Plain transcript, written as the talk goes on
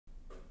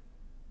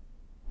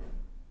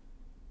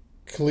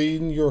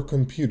clean your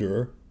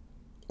computer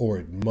or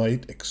it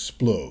might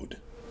explode.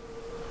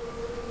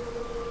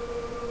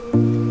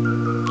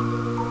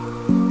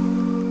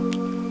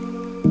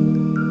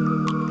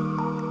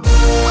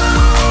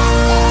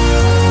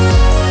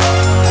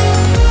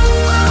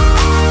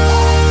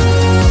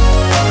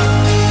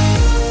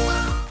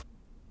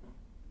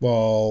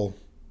 Well,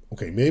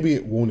 okay, maybe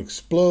it won't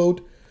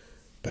explode,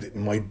 but it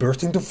might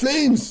burst into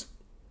flames.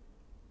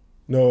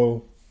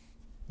 No,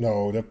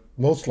 that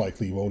most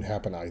likely won't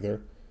happen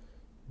either.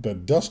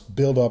 But dust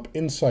buildup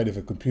inside of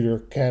a computer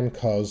can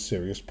cause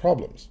serious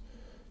problems.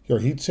 Your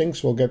heat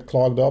sinks will get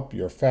clogged up,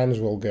 your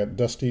fans will get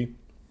dusty,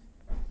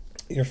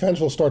 your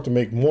fans will start to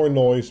make more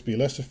noise, be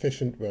less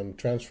efficient when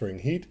transferring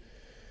heat,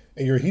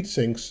 and your heat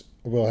sinks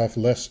will have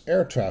less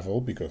air travel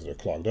because they're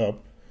clogged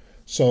up.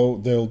 So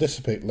they'll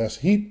dissipate less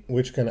heat,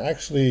 which can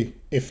actually,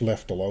 if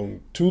left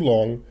alone too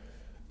long,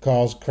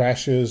 cause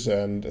crashes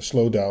and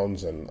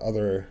slowdowns and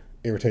other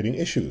irritating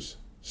issues.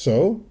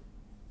 So,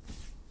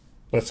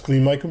 let's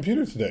clean my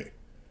computer today.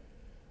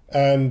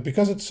 And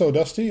because it's so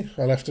dusty,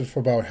 I left it for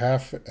about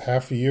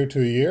half a year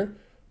to a year,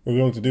 we're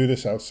going to do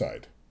this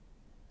outside.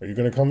 Are you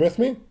going to come with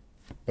me?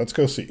 Let's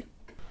go see.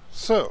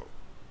 So,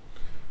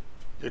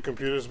 your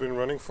computer's been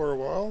running for a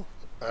while,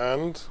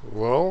 and,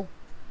 well,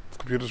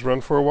 computers run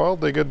for a while,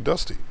 they get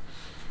dusty.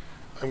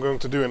 I'm going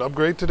to do an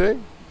upgrade today,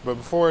 but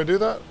before I do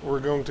that, we're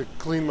going to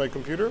clean my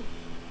computer.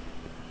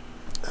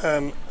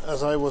 And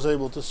as I was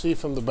able to see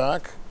from the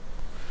back,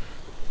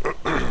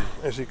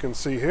 as you can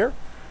see here,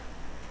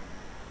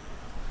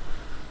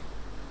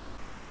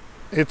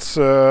 it's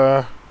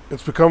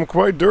become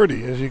quite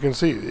dirty, as you can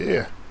see.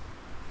 Yeah,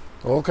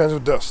 all kinds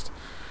of dust.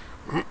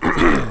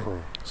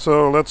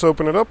 So let's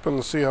open it up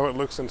and see how it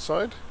looks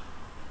inside.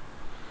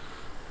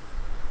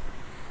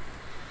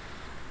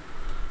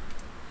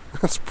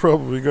 That's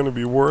probably going to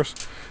be worse.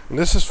 And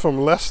this is from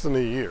less than a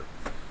year.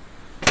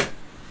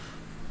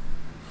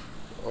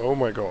 Oh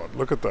my god,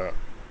 look at that.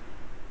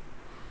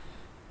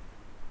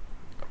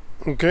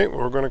 Okay,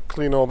 we're going to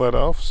clean all that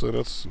off, so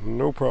that's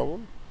no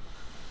problem.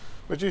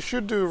 But you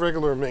should do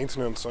regular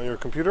maintenance on your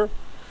computer.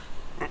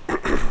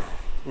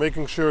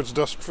 Making sure it's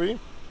dust-free.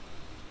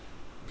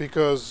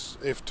 Because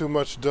if too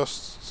much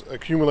dust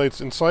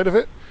accumulates inside of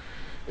it,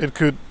 it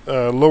could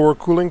lower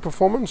cooling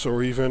performance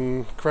or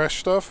even crash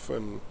stuff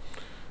and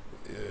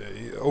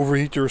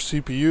overheat your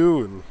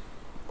CPU and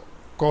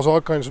cause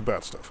all kinds of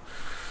bad stuff.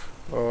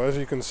 As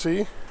you can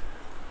see,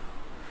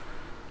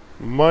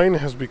 mine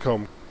has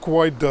become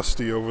quite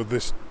dusty over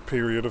this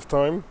period of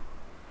time.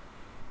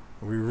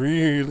 We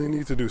really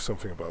need to do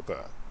something about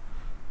that.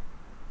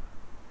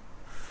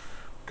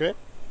 Okay.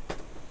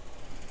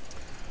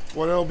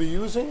 What I'll be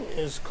using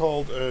is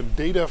called a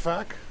data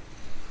vac.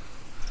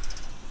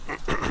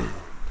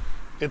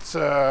 It's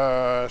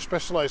a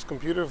specialized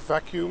computer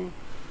vacuum,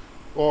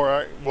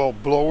 or well,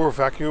 blower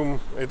vacuum.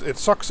 It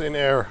sucks in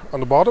air on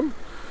the bottom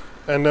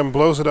and then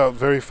blows it out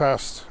very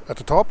fast at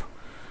the top.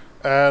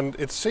 And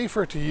it's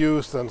safer to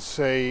use than,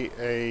 say,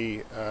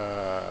 a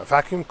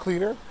vacuum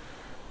cleaner,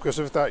 because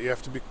of that you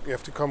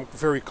have to come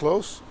very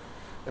close,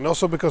 and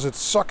also because it's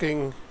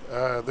sucking.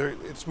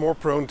 It's more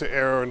prone to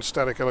air and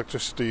static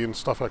electricity and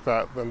stuff like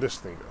that than this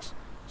thing does.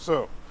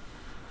 So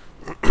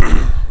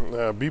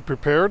be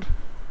prepared.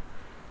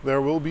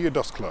 There will be a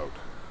dust cloud.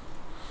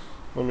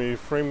 Let me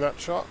frame that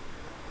shot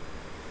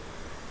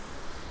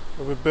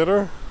a bit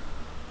better.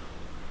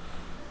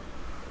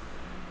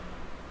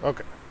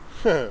 Okay.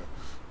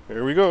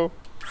 Here we go.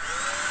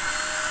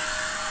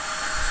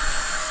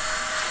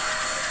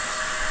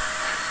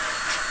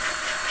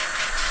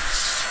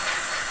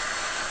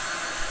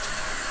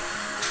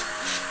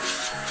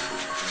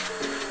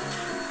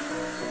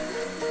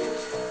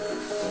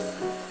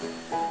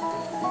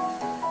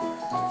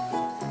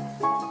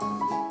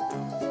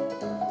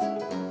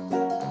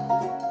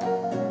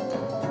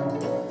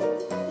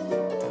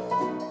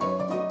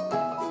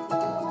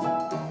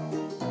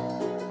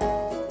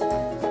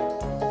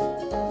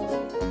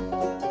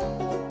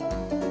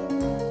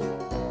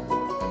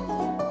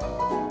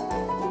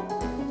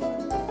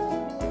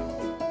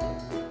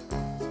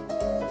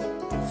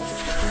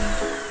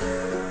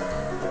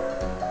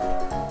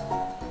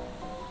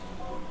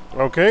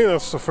 Okay,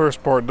 that's the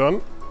first part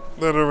done.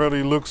 That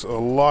already looks a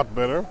lot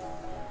better.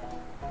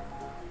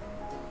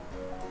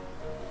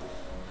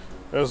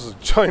 There's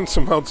giant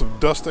amounts of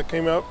dust that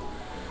came out.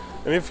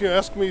 And if you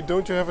ask me,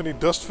 don't you have any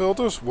dust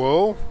filters?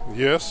 Well,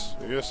 yes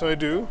I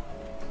do.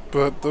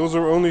 But those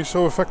are only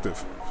so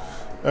effective.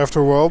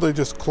 After a while they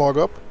just clog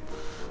up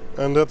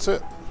and that's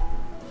it.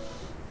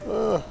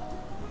 I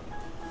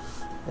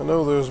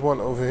know there's one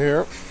over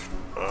here.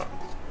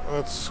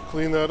 Let's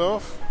clean that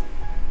off.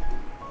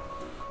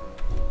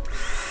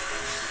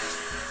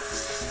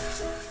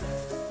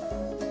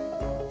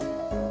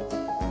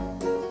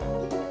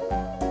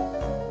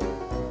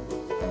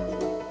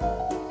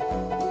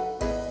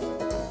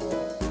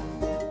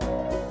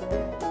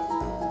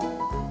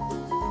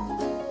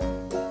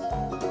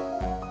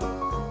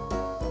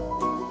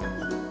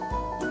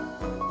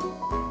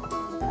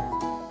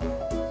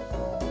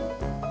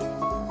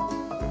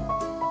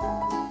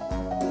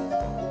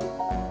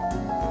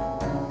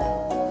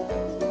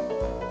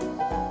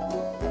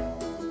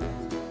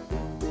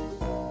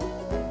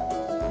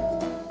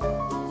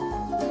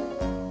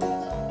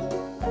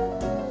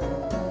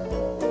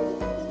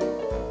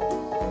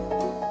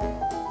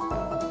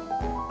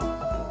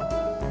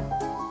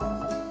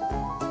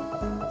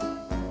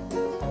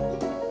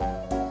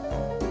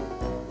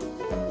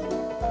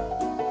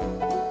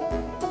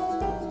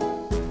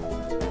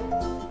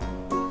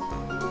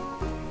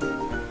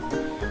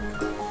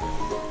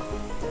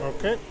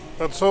 Okay,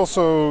 let's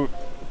also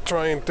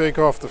try and take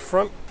off the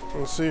front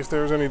and see if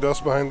there's any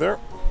dust behind there.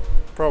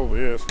 Probably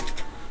is.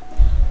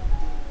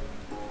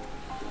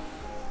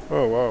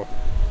 Oh wow.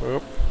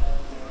 Yep.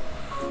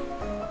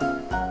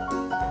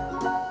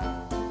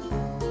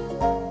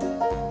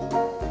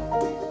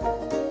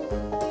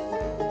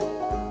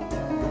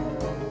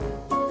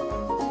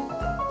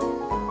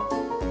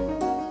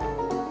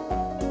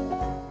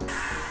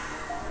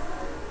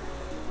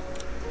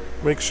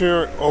 Make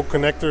sure all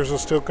connectors are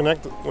still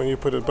connected when you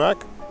put it back.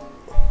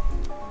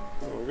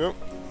 There we go.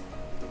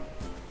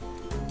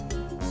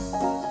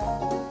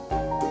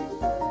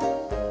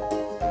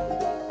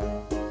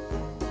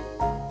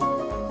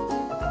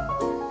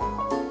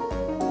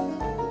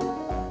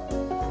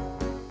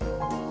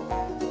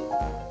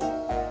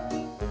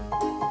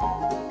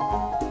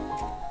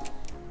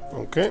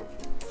 Okay,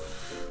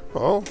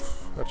 well,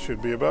 that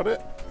should be about it.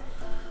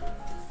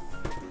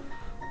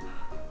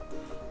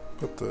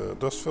 Put the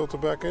dust filter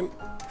back in.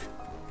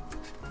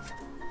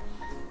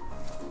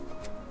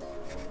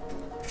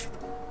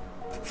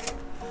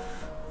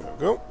 There we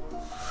go.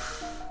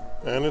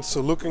 And it's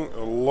looking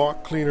a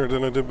lot cleaner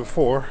than it did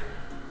before.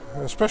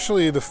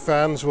 Especially the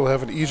fans will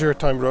have an easier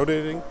time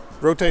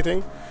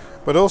rotating.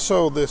 But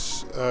also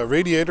this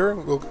radiator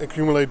will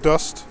accumulate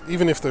dust,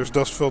 even if there's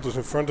dust filters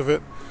in front of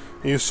it.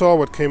 And you saw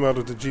what came out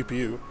of the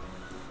GPU.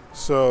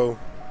 So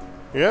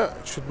yeah,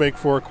 it should make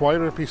for a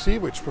quieter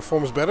PC, which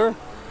performs better.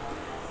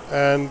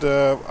 And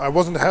I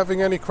wasn't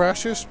having any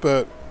crashes,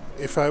 but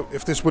if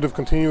this would have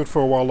continued for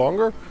a while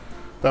longer,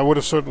 that would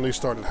have certainly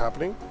started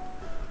happening.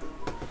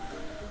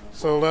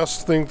 So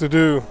last thing to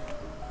do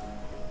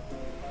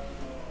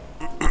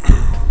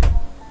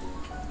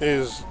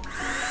is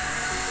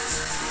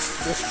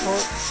this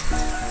part.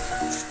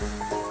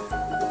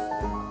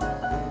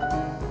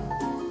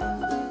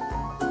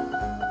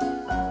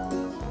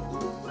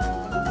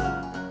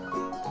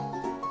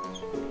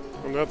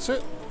 And that's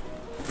it.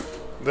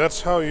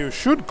 That's how you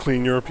should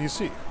clean your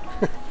PC.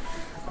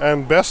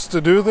 And best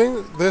to do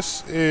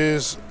this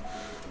is,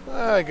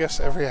 I guess,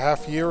 every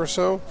half year or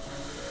so.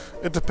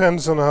 It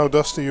depends on how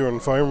dusty your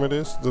environment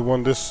is. The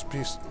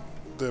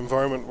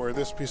environment where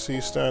this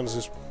PC stands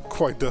is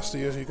quite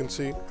dusty, as you can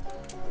see.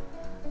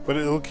 But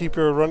it'll keep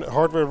your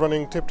hardware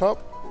running tip-top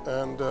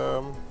and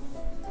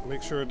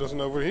make sure it doesn't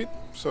overheat.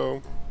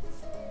 So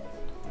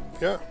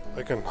yeah,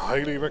 I can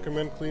highly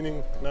recommend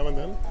cleaning now and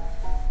then.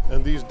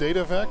 And these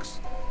data vacs,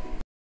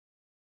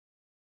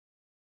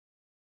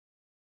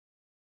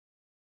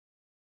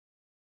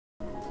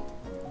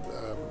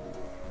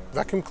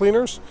 vacuum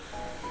cleaners,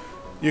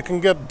 you can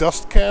get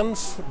dust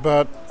cans,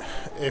 but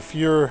if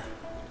you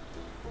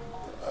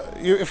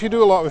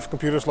do a lot with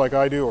computers like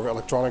I do, or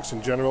electronics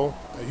in general,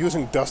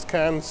 using dust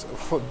cans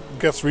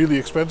gets really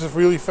expensive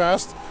really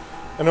fast.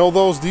 And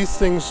although these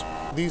things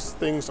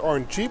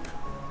aren't cheap,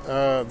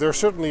 they're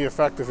certainly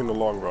effective in the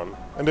long run,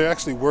 and they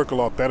actually work a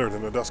lot better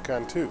than a dust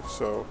can too.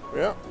 So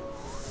yeah,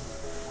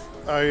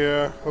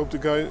 I hope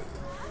to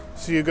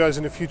see you guys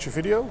in a future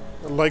video.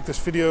 Like this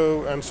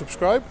video and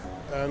subscribe,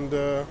 and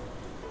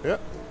yeah,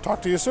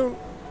 talk to you soon.